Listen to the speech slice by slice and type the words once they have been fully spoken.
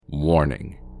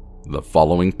Warning: the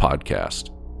following podcast,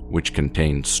 which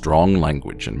contains strong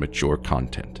language and mature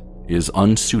content, is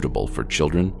unsuitable for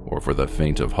children or for the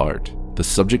faint of heart. The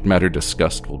subject matter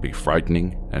discussed will be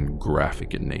frightening and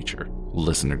graphic in nature.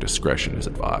 Listener discretion is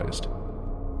advised.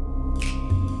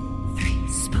 Three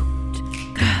spooked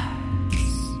girls.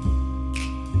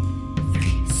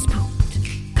 Three spooked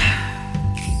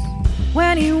girls.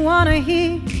 When you wanna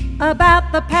hear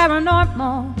about the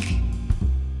paranormal,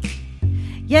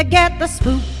 you get the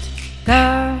spooked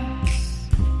girls.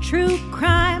 True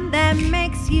crime that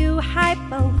makes you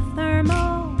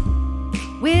hypothermal.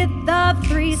 With the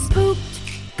three spooked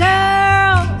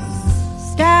girls,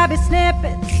 Stabby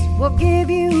Snippets will give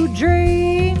you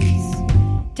dreams.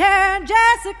 Tara and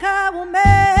Jessica will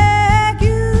make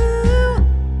you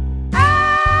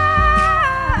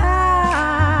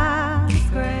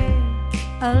scream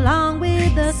along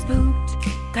with the spooked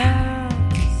girls.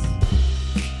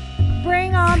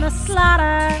 Bring on the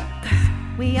slaughter,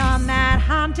 we on that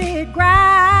haunted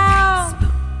ground.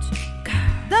 Spooked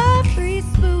girls. The three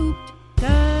spooked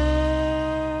girls.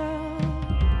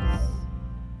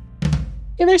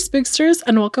 Hey there, spooksters,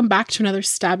 and welcome back to another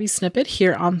Stabby Snippet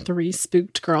here on Three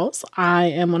Spooked Girls. I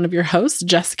am one of your hosts,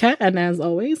 Jessica, and as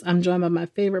always, I'm joined by my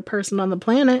favorite person on the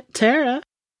planet, Tara.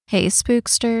 Hey,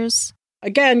 spooksters.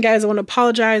 Again, guys, I want to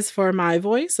apologize for my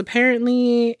voice.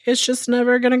 Apparently, it's just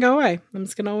never going to go away. I'm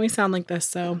just going to always sound like this,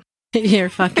 so you're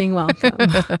fucking welcome.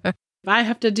 If I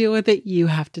have to deal with it, you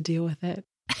have to deal with it.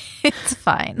 It's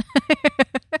fine.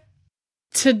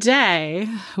 Today,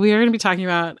 we are going to be talking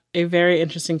about a very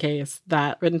interesting case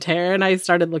that when Tara and I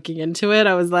started looking into it,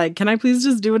 I was like, can I please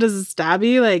just do it as a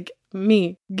Stabby? Like,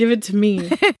 me. Give it to me.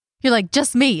 You're like,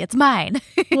 just me. It's mine.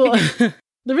 Well,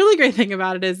 the really great thing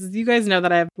about it is you guys know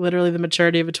that I have literally the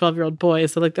maturity of a 12-year-old boy.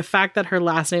 So, like, the fact that her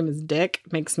last name is Dick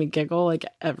makes me giggle, like,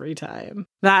 every time.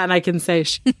 That, and I can say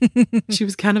she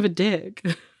was kind of a dick.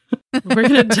 We're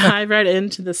going to dive right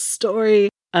into the story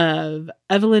of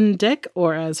Evelyn Dick,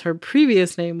 or as her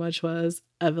previous name, which was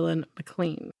Evelyn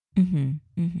McLean.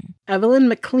 Evelyn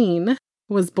McLean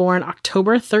was born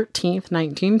October 13th,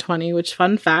 1920, which,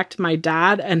 fun fact, my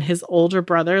dad and his older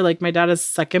brother, like my dad is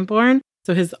second born,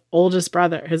 so his oldest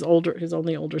brother, his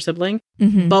only older sibling,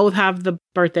 both have the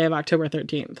birthday of October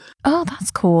 13th. Oh, that's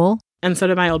cool. And so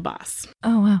did my old boss.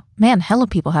 Oh, wow. Man, hella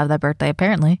people have that birthday,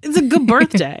 apparently. It's a good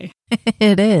birthday.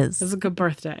 It is. It's a good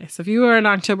birthday. So if you were an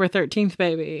October 13th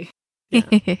baby.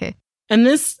 Yeah. And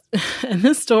this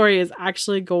story is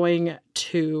actually going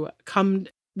to come.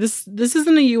 This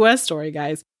isn't a U.S. story,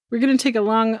 guys. We're going to take a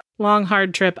long,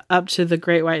 hard trip up to the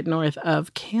Great White North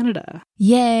of Canada.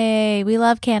 Yay. We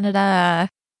love Canada.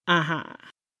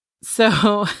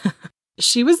 So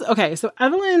so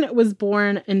Evelyn was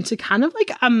born into kind of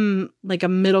like a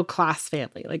middle class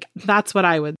family. Like, that's what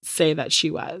I would say that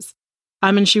she was.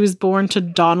 And she was born to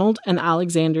Donald and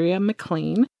Alexandria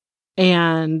McLean,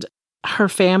 and her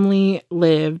family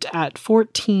lived at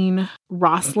 14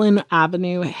 Rosslyn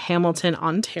Avenue, Hamilton,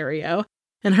 Ontario.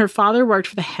 And her father worked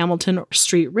for the Hamilton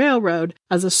Street Railroad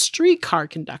as a streetcar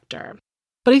conductor.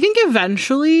 But I think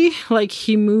eventually, like,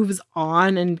 he moves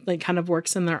on and, like, kind of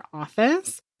works in their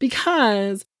office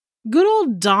because good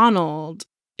old Donald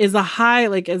is a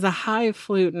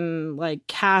highfalutin, like,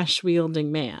 cash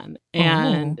wielding man.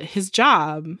 And his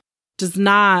job does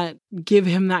not give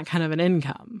him that kind of an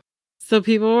income. So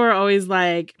people were always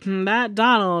like, that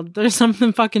Donald, there's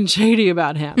something fucking shady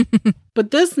about him.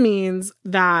 But this means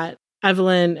that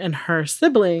Evelyn and her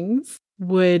siblings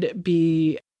would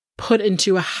be put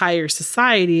into a higher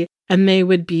society, and they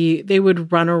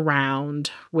would run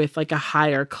around with, like, a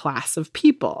higher class of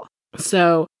people.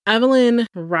 So Evelyn,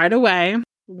 right away,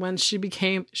 when she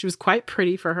was quite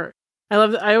pretty for her. I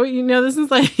love that. This is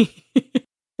like,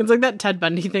 it's like that Ted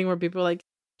Bundy thing where people are like,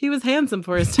 he was handsome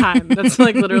for his time. That's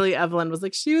like literally Evelyn was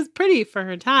like, she was pretty for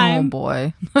her time. Oh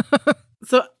boy.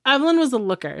 So Evelyn was a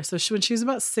looker. So when she was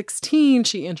about 16,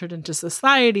 she entered into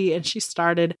society and she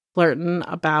started flirting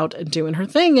about and doing her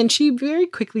thing. And she very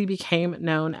quickly became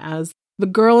known as the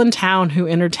girl in town who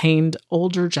entertained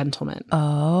older gentlemen.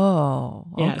 Oh,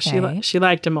 okay. Yeah, she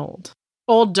liked him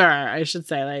older, I should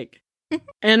say. Like,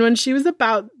 and when she was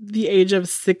about the age of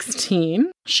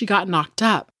 16, she got knocked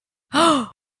up.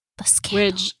 The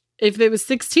scandal. Which, if it was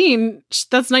 16,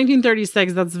 that's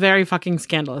 1936. That's very fucking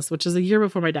scandalous, which is a year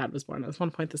before my dad was born. I just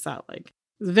want to point this out. Like,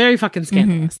 it's very fucking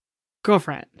scandalous.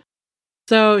 Girlfriend.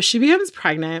 So she becomes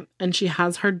pregnant and she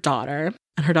has her daughter,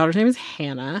 and her daughter's name is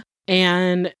Hannah.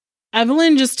 And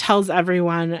Evelyn just tells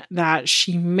everyone that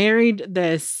she married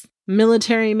this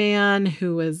military man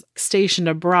who was stationed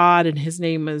abroad, and his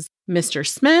name was Mr.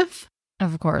 Smith.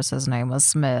 Of course, his name was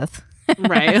Smith.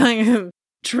 Right. Like,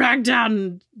 track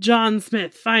down John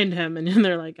Smith, find him. And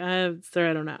they're like, sir,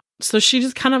 I don't know. So she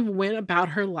just kind of went about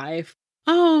her life.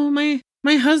 Oh, my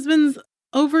husband's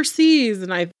overseas.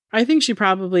 And I think she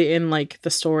probably in like the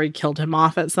story killed him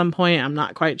off at some point. I'm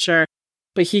not quite sure.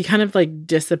 But he kind of like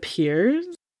disappears.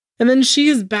 And then she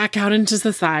is back out into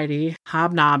society,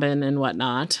 hobnobbing and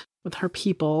whatnot with her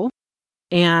people.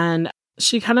 And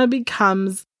she kind of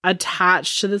becomes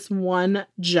attached to this one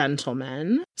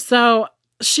gentleman. So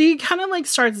she kind of like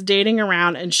starts dating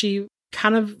around, and she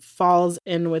kind of falls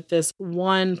in with this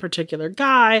one particular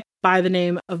guy by the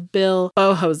name of Bill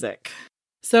Bohozik.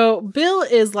 So Bill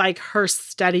is like her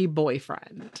steady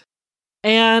boyfriend.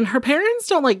 And her parents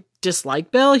don't like dislike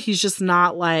Bill. He's just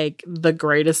not like the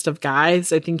greatest of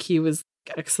guys. I think he was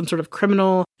some sort of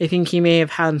criminal. I think he may have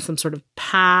had some sort of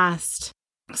past.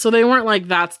 So they weren't like,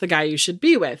 that's the guy you should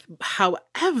be with.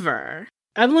 However,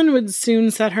 Evelyn would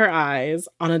soon set her eyes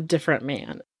on a different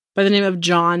man by the name of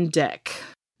John Dick.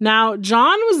 Now,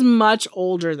 John was much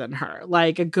older than her,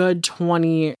 like a good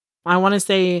 20. I want to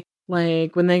say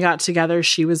like when they got together,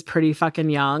 she was pretty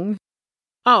fucking young.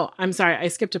 Oh, I'm sorry. I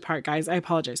skipped a part, guys. I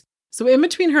apologize. So in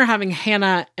between her having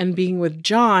Hannah and being with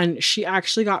John, she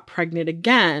actually got pregnant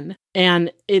again.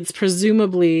 And it's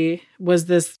presumably was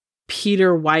this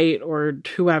Peter White or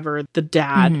whoever the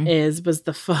dad was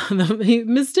he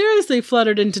mysteriously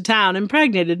fluttered into town,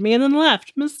 impregnated me, and then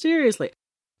left mysteriously.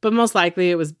 But most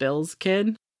likely it was Bill's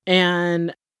kid.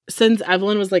 And since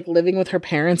Evelyn was like living with her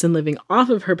parents and living off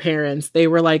of her parents, they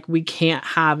were like, we can't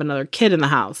have another kid in the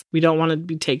house. We don't want to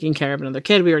be taking care of another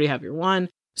kid. We already have your one.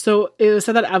 So it was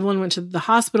said that Evelyn went to the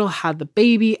hospital, had the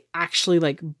baby, actually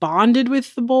like bonded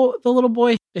with the little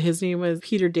boy. His name was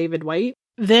Peter David White.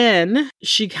 Then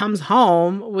she comes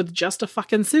home with just a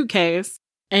fucking suitcase,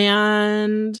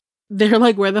 and they're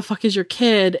like, where the fuck is your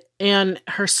kid? And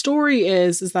her story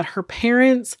is that her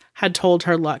parents had told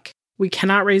her, look, we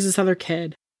cannot raise this other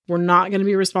kid. We're not going to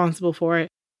be responsible for it.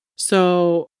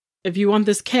 So if you want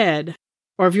this kid,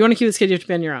 or if you want to keep this kid, you have to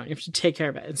be on your own. You have to take care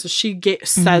of it. And so she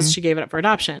says she gave it up for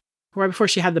adoption. Right before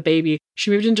she had the baby,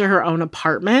 she moved into her own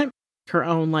apartment, her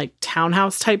own like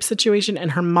townhouse type situation,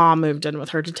 and her mom moved in with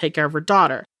her to take care of her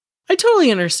daughter. I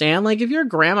totally understand. Like if you're a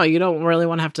grandma, you don't really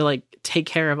want to have to like take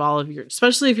care of all of your,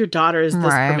 especially if your daughter is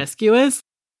this promiscuous.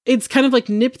 It's kind of like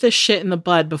nip this shit in the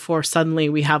bud before suddenly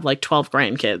we have like 12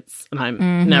 grandkids and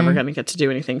I'm never going to get to do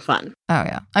anything fun. Oh,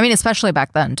 yeah. I mean, especially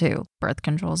back then, too. Birth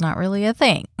control is not really a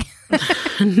thing.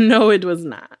 No, it was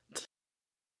not.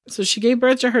 So she gave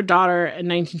birth to her daughter in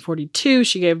 1942.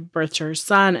 She gave birth to her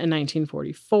son in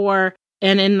 1944.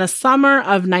 And in the summer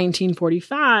of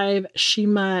 1945, she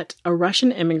met a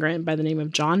Russian immigrant by the name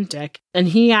of John Dick. And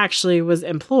he actually was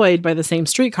employed by the same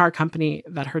streetcar company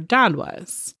that her dad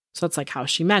was. So that's like how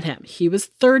she met him. He was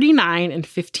 39 and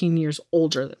 15 years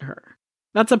older than her.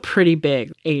 That's a pretty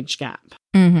big age gap.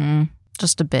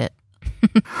 Just a bit.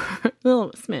 A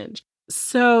little smidge.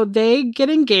 So they get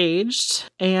engaged,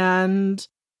 and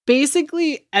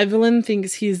basically Evelyn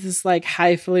thinks he's this like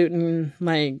highfalutin,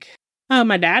 like, oh,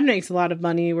 my dad makes a lot of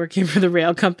money working for the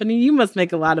rail company. You must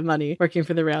make a lot of money working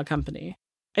for the rail company.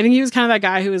 I think he was kind of that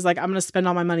guy who was like, I'm going to spend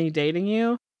all my money dating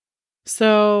you.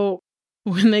 So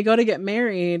when they go to get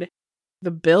married,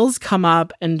 the bills come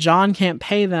up and John can't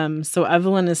pay them. So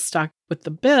Evelyn is stuck with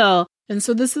the bill. And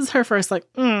so this is her first like,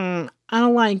 I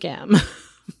don't like him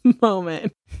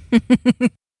moment.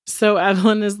 So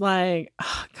Evelyn is like,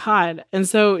 oh, God. And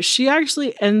so she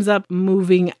actually ends up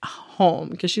moving home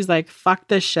because she's like, fuck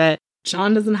this shit.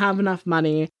 John doesn't have enough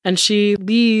money. And she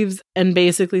leaves and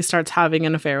basically starts having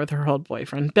an affair with her old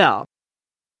boyfriend, Bill.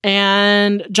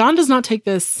 And John does not take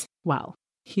this well.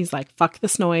 He's like, fuck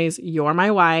this noise. You're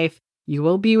my wife. You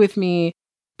will be with me.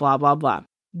 Blah, blah, blah.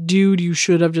 Dude, you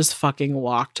should have just fucking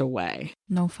walked away.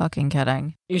 No fucking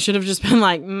kidding. You should have just been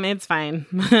like, it's fine.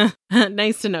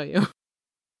 Nice to know you.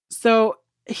 So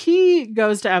he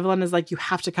goes to Evelyn and is like, you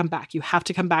have to come back. You have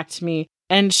to come back to me.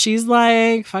 And she's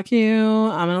like, fuck you.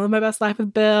 I'm going to live my best life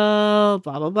with Bill.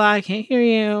 Blah, blah, blah. I can't hear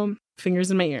you.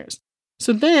 Fingers in my ears.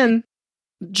 So then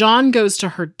John goes to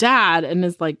her dad and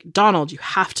is like, Donald, you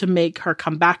have to make her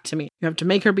come back to me. You have to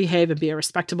make her behave and be a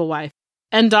respectable wife.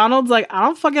 And Donald's like, I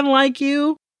don't fucking like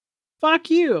you. Fuck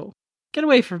you. Get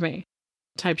away from me.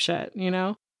 Type shit, you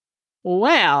know?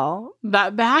 Well,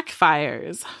 that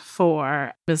backfires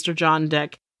for Mr. John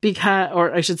Dick because,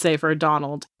 or I should say for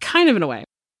Donald, kind of in a way.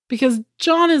 Because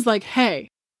John is like, hey,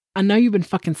 I know you've been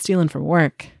fucking stealing from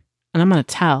work. And I'm going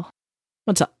to tell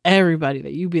everybody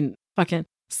that you've been fucking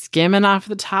skimming off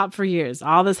the top for years.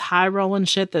 All this high rolling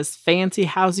shit, this fancy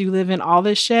house you live in, all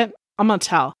this shit. I'm going to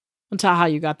tell. I'm going to tell how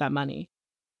you got that money.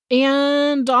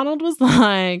 And Donald was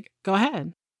like, go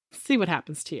ahead. See what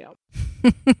happens to you.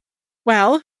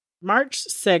 Well, March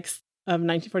 6th of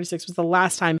 1946 was the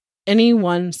last time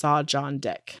anyone saw John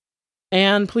Dick.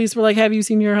 And police were like, have you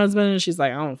seen your husband? And she's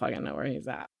like, I don't fucking know where he's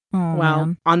at. Oh, well,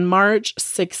 man. on March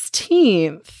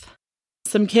 16th,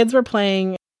 some kids were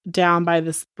playing down by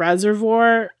this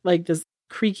reservoir, like this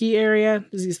creaky area.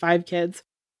 There's these 5 kids.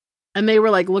 And they were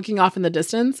like looking off in the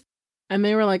distance. And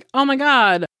they were like, oh my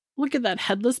God, look at that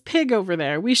headless pig over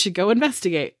there. We should go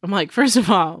investigate. I'm like, first of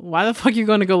all, why the fuck are you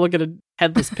going to go look at a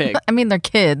headless pig? I mean, they're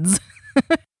kids.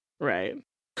 Right.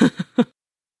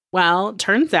 Well,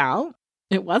 turns out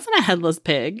it wasn't a headless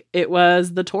pig. It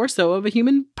was the torso of a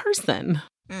human person.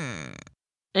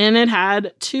 And it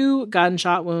had 2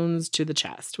 gunshot wounds to the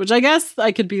chest, which I guess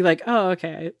I could be like, oh,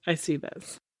 okay, I see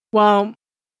this. Well,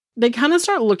 they kind of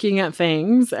start looking at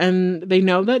things and they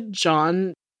know that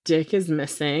John Dick is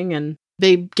missing, and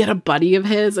they get a buddy of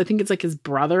his. I think it's like his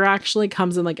brother actually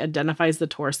comes and like identifies the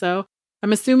torso.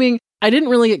 I'm assuming, I didn't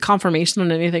really get confirmation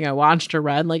on anything I watched or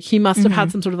read. Like he must have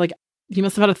had some sort of like, he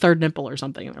must have had a 3rd nipple or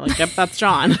something. And they're like, yep, that's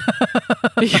John.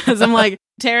 Because I'm like,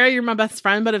 Tara, you're my best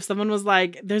friend. But if someone was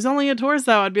like, there's only a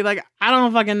torso, I'd be like, I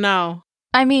don't fucking know.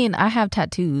 I mean, I have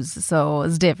tattoos, so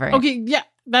it's different. Okay, yeah,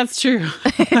 that's true.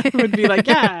 I would be like,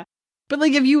 yeah. But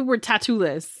like if you were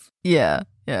tattooless. Yeah.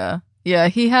 Yeah,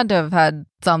 he had to have had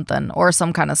something or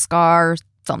some kind of scar or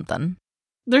something.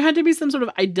 There had to be some sort of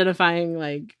identifying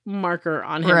like marker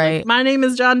on him. Right. Like, my name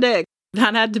is John Dick.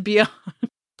 That had to be on.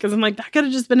 Because I'm like, that could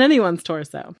have just been anyone's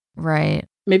torso. Right.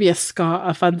 Maybe a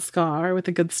fun scar with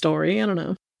a good story. I don't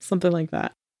know. Something like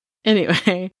that.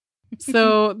 Anyway,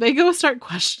 so they go start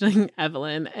questioning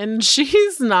Evelyn, and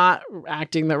she's not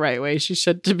acting the right way she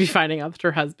should to be finding out that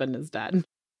her husband is dead.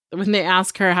 When they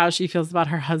ask her how she feels about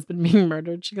her husband being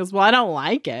murdered, she goes, well, I don't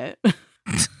like it.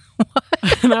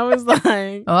 And I was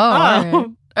like,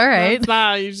 all right. That's not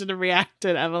how you should have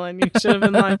reacted, Evelyn. You should have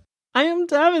been like, I am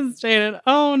devastated.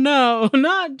 Oh, no,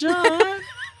 not John. It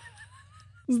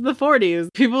was the 40s.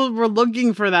 People were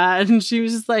looking for that. And she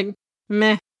was just like,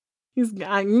 meh, he's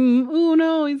gone. Oh,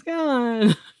 no, he's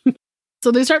gone.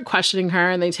 So they start questioning her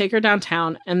and they take her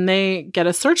downtown and they get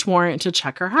a search warrant to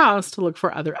check her house to look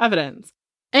for other evidence.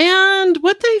 And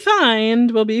what they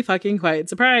find will be fucking quite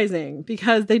surprising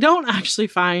because they don't actually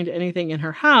find anything in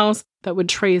her house that would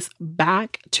trace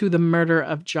back to the murder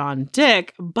of John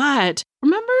Dick. But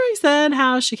remember I said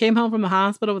how she came home from the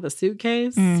hospital with a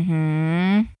suitcase?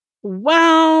 Mm-hmm.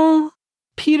 Well,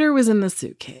 Peter was in the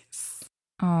suitcase.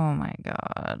 Oh my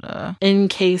God.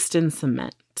 Encased in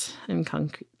cement and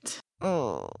concrete.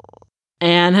 Oh.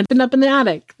 And had been up in the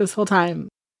attic this whole time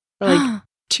for like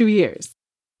 2 years.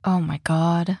 Oh my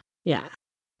God. Yeah.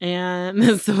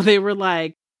 And so they were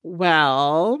like,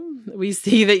 well, we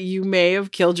see that you may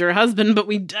have killed your husband, but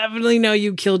we definitely know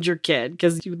you killed your kid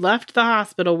because you left the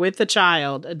hospital with the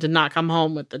child and did not come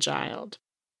home with the child.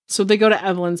 So they go to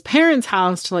Evelyn's parents'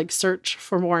 house to like search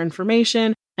for more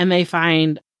information, and they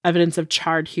find evidence of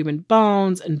charred human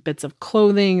bones and bits of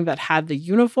clothing that had the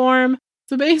uniform.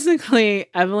 So basically,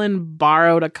 Evelyn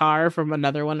borrowed a car from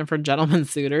another one of her gentleman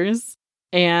suitors.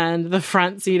 And the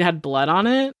front seat had blood on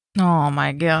it. Oh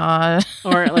my God.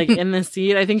 Or like in the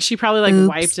seat. I think she probably like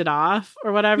wiped it off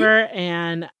or whatever.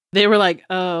 And they were like,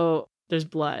 oh, there's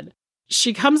blood.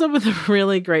 She comes up with a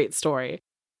really great story.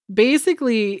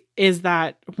 Basically is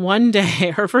that one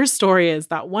day, her first story is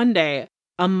that one day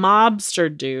a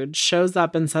mobster dude shows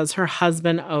up and says her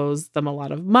husband owes them a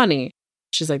lot of money.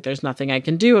 She's like, there's nothing I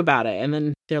can do about it. And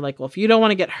then they're like, well, if you don't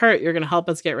want to get hurt, you're going to help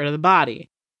us get rid of the body.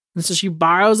 And so she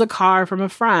borrows a car from a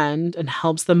friend and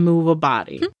helps them move a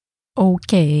body.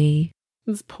 Okay.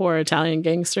 These poor Italian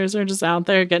gangsters are just out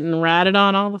there getting ratted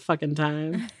on all the fucking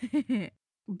time.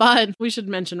 But we should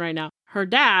mention right now, her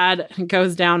dad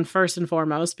goes down first and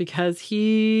foremost because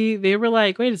they were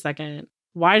like, wait a second,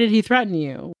 why did he threaten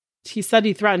you? He said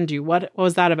he threatened you. What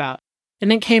was that about?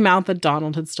 And it came out that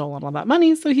Donald had stolen all that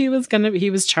money, so he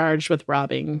was charged with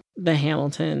robbing the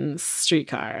Hamilton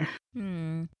streetcar.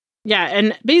 Yeah,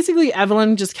 and basically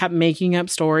Evelyn just kept making up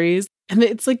stories. And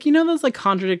it's like, you know, those like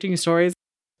contradicting stories.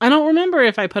 I don't remember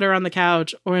if I put her on the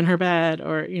couch or in her bed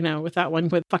or, you know, with that one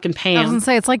with fucking Pam. I was gonna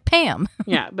say it's like Pam.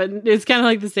 Yeah, but it's kind of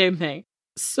like the same thing.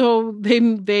 So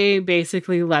they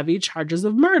basically levy charges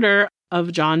of murder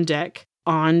of John Dick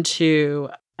onto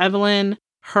Evelyn,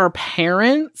 her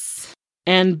parents,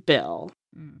 and Bill.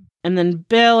 And then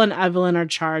Bill and Evelyn are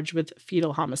charged with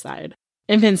fetal homicide,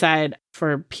 infanticide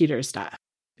for Peter's death.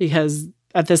 Because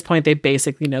at this point, they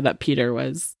basically know that Peter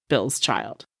was Bill's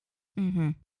child. Mm-hmm.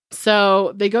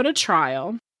 So they go to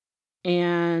trial.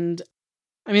 And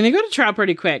I mean, they go to trial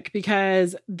pretty quick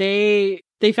because they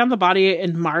found the body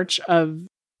in March of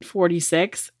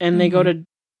 46, and they go to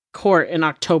court in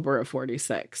October of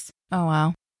 46. Oh,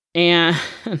 wow.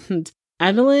 And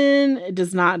Evelyn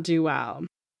does not do well.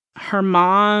 Her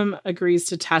mom agrees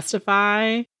to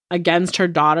testify against her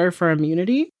daughter for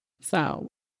immunity. So,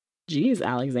 geez,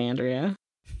 Alexandria.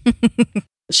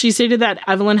 She stated that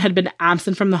Evelyn had been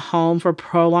absent from the home for a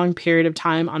prolonged period of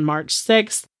time on March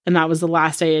 6th, and that was the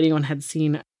last day anyone had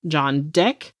seen John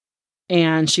Dick.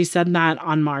 And she said that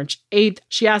on March 8th,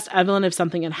 she asked Evelyn if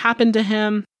something had happened to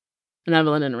him, and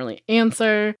Evelyn didn't really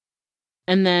answer.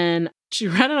 And then she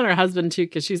ran on her husband, too,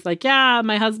 because she's like, yeah,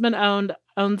 my husband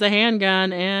owns a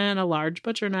handgun and a large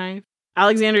butcher knife.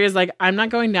 Alexandria's like, I'm not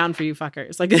going down for you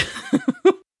fuckers. Like,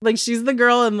 like she's the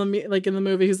girl in the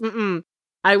movie who's,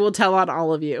 I will tell on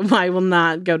all of you. I will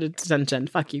not go to detention.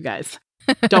 Fuck you guys.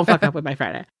 Don't fuck up with my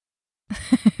Friday.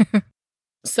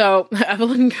 So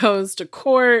Evelyn goes to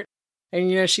court,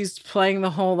 and, she's playing the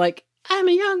whole, like, I'm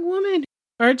a young woman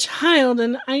or a child,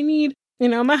 and I need,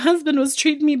 my husband was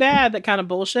treating me bad, that kind of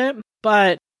bullshit.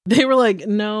 But they were like,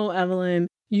 no, Evelyn,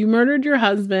 you murdered your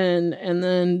husband and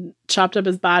then chopped up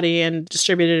his body and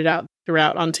distributed it out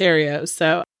throughout Ontario.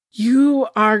 So you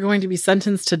are going to be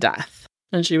sentenced to death.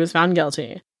 And she was found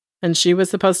guilty. And she was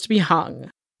supposed to be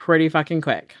hung pretty fucking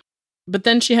quick. But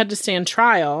then she had to stand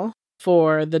trial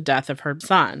for the death of her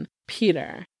son,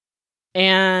 Peter.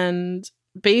 And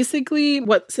basically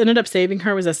what ended up saving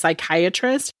her was a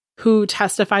psychiatrist who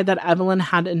testified that Evelyn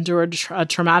had endured a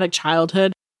traumatic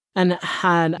childhood and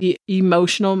had the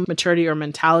emotional maturity or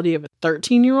mentality of a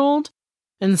 13-year-old.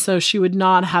 And so she would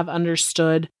not have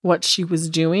understood what she was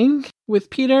doing with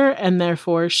Peter, and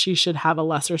therefore she should have a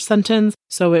lesser sentence.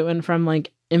 So it went from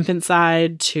like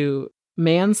infanticide to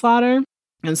manslaughter.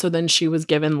 And so then she was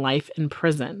given life in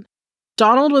prison.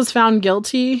 Donald was found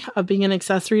guilty of being an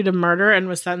accessory to murder and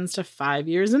was sentenced to 5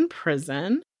 years in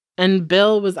prison. And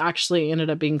Bill was actually ended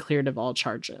up being cleared of all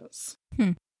charges.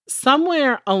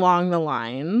 Somewhere along the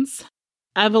lines,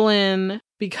 Evelyn,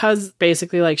 because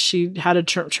basically like she had a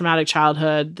traumatic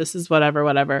childhood, this is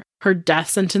whatever, her death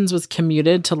sentence was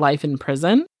commuted to life in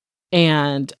prison.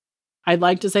 And I'd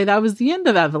like to say that was the end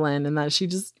of Evelyn and that she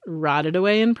just rotted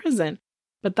away in prison.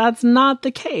 But that's not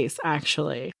the case,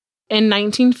 actually. In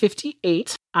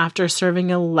 1958, after serving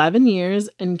 11 years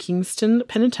in Kingston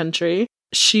Penitentiary,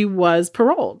 she was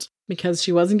paroled because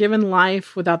she wasn't given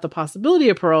life without the possibility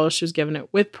of parole. She was given it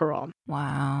with parole.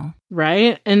 Wow.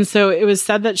 Right? And so it was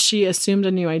said that she assumed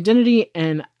a new identity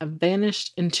and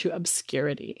vanished into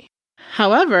obscurity.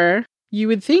 However, you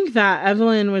would think that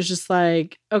Evelyn was just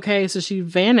like, okay, so she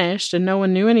vanished and no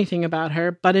one knew anything about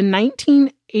her. But in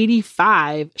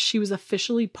 1985, she was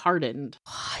officially pardoned.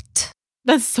 What?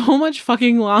 That's so much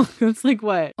fucking long. That's like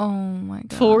what? Oh my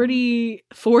God. 40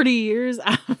 years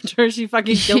after she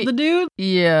fucking killed the dude?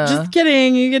 Yeah. Just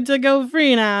kidding. You get to go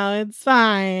free now. It's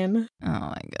fine. Oh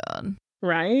my God.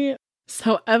 Right?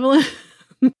 So Evelyn...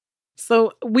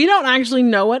 So we don't actually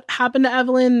know what happened to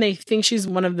Evelyn. They think she's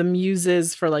one of the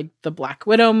muses for like the Black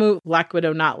Widow movie. Black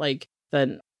Widow, not like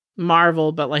the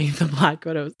Marvel, but like the Black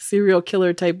Widow serial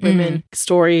killer type women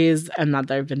stories, and that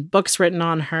there have been books written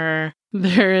on her.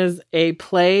 There is a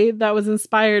play that was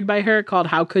inspired by her called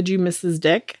How Could You, Mrs.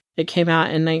 Dick? It came out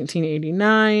in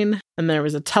 1989. And there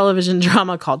was a television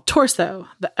drama called Torso,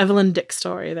 the Evelyn Dick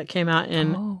story, that came out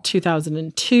in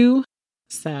 2002.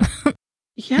 So,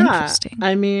 yeah.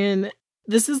 I mean,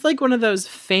 this is like one of those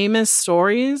famous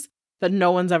stories that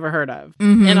no one's ever heard of.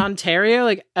 In Ontario,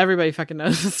 like everybody fucking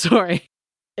knows the story.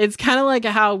 It's kind of like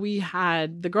how we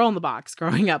had the girl in the box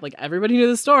growing up. Like everybody knew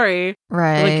the story.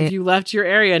 Right. Like if you left your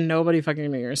area, nobody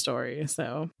fucking knew your story.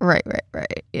 So. Right.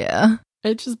 Yeah.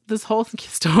 It just, this whole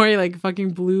story like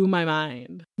fucking blew my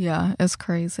mind. Yeah, it's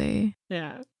crazy.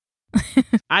 Yeah.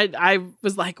 I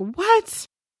was like, what?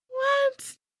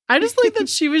 I just like that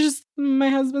she was just, my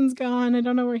husband's gone. I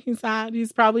don't know where he's at.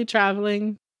 He's probably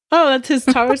traveling. Oh, that's his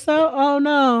torso? Oh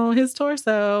no, his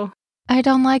torso. I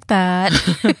don't like that.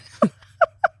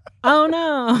 Oh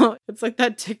no. It's like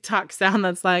that TikTok sound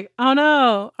that's like, oh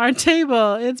no, our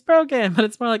table, it's broken. But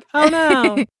it's more like, oh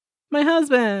no, my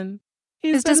husband,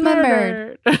 he's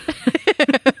dismembered.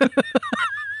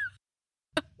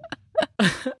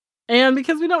 And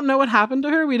because we don't know what happened to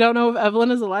her, we don't know if Evelyn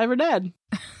is alive or dead.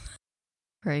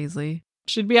 Crazy.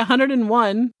 She'd be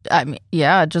 101. I mean,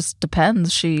 yeah, it just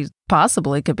depends. She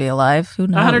possibly could be alive. Who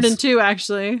knows? 102,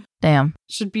 actually. Damn.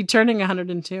 Should be turning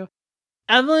 102.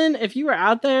 Evelyn, if you were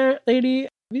out there, lady,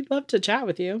 we'd love to chat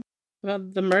with you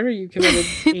about the murder you committed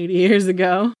 80 years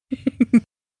ago.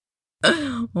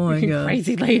 Oh my God.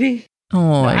 Crazy lady.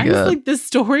 Oh my God. I was like, this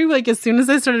story, like, as soon as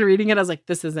I started reading it, I was like,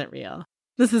 this isn't real.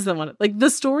 This isn't one. Like, the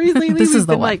stories lately, this is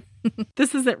the been one. Like,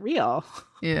 this isn't real.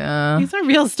 Yeah. These are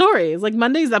real stories. Like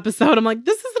Monday's episode, I'm like,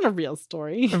 this isn't a real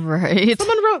story. Right.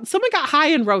 Someone got high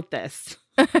and wrote this.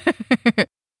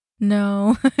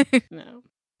 No. No.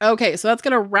 Okay, so that's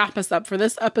going to wrap us up for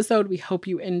this episode. We hope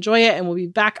you enjoy it, and we'll be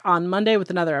back on Monday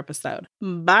with another episode.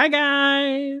 Bye,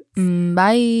 guys.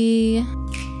 Bye.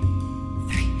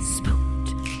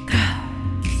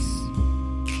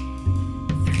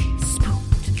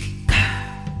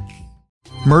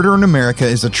 Murder in America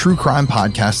is a true crime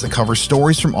podcast that covers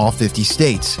stories from all 50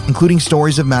 states, including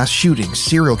stories of mass shootings,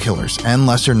 serial killers, and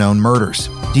lesser-known murders.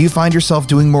 Do you find yourself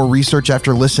doing more research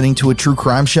after listening to a true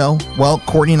crime show? Well,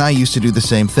 Courtney and I used to do the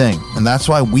same thing, and that's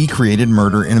why we created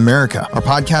Murder in America. Our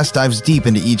podcast dives deep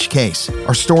into each case.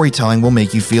 Our storytelling will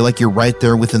make you feel like you're right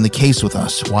there within the case with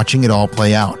us, watching it all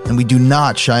play out, and we do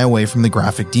not shy away from the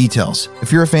graphic details.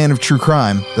 If you're a fan of true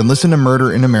crime, then listen to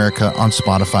Murder in America on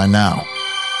Spotify now.